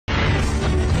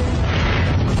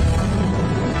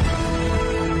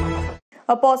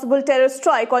A possible terror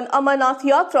strike on Amarnath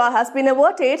Yatra has been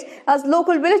averted as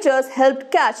local villagers helped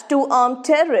catch two armed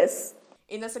terrorists.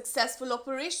 In a successful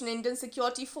operation, Indian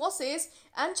security forces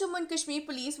and Jammu and Kashmir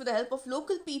police, with the help of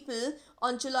local people,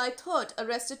 on July 3rd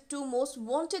arrested two most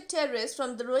wanted terrorists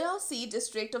from the Royasi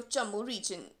district of Jammu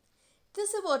region.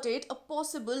 This averted a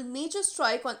possible major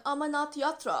strike on Amarnath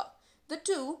Yatra. The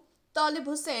two, Talib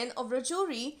Hussain of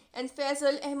Rajouri and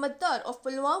Faisal Ahmed Dar of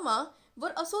Pulwama,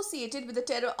 were associated with the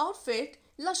terror outfit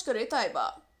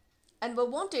Lashkar-e-Taiba and were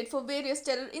wanted for various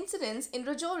terror incidents in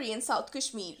Rajouri and South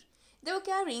Kashmir. They were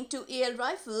carrying 2 AR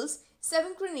rifles,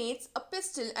 7 grenades, a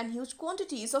pistol and huge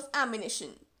quantities of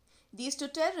ammunition. These two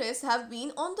terrorists have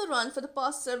been on the run for the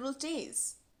past several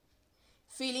days.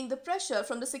 Feeling the pressure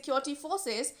from the security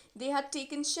forces, they had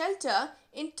taken shelter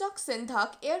in Taksin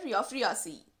Dhak area of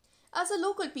Riyasi. As the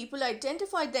local people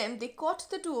identified them, they caught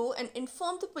the duo and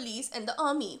informed the police and the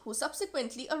army, who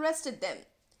subsequently arrested them.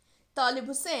 Talib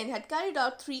Hussain had carried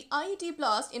out 3 IED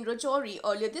blasts in Rajouri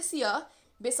earlier this year,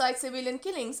 besides civilian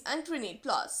killings and grenade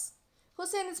blasts.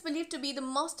 Hussain is believed to be the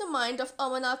mastermind of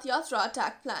Amarnath Yatra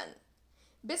attack plan.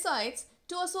 Besides,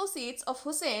 2 associates of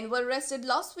Hussain were arrested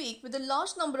last week with a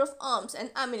large number of arms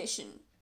and ammunition.